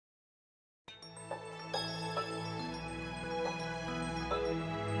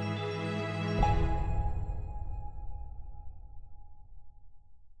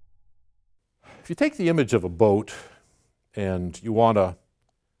you take the image of a boat and you want to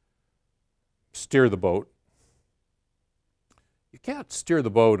steer the boat, you can't steer the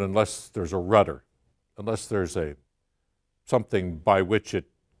boat unless there's a rudder, unless there's something by which it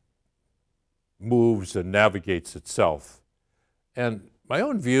moves and navigates itself. And my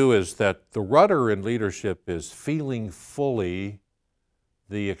own view is that the rudder in leadership is feeling fully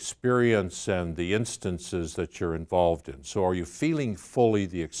the experience and the instances that you're involved in. So are you feeling fully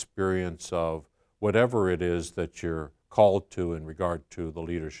the experience of whatever it is that you're called to in regard to the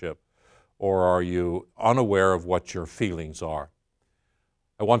leadership, or are you unaware of what your feelings are?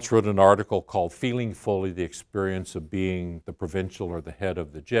 I once wrote an article called Feeling Fully the Experience of Being the Provincial or the Head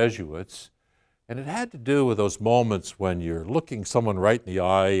of the Jesuits, and it had to do with those moments when you're looking someone right in the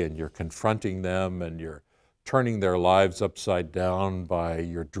eye and you're confronting them and you're turning their lives upside down by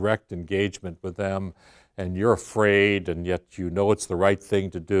your direct engagement with them, and you're afraid and yet you know it's the right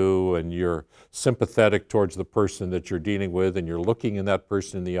thing to do, and you're sympathetic towards the person that you're dealing with, and you're looking in that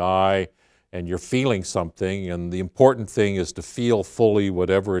person in the eye and you're feeling something, and the important thing is to feel fully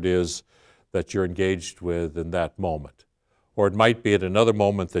whatever it is that you're engaged with in that moment. Or it might be at another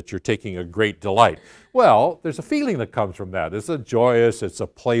moment that you're taking a great delight. Well, there's a feeling that comes from that. It's a joyous, it's a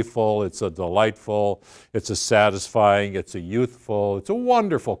playful, it's a delightful, it's a satisfying, it's a youthful, it's a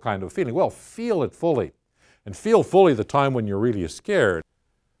wonderful kind of feeling. Well, feel it fully. And feel fully the time when you're really scared.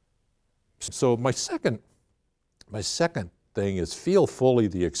 So my second thing is feel fully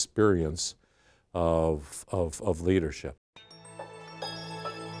the experience of leadership.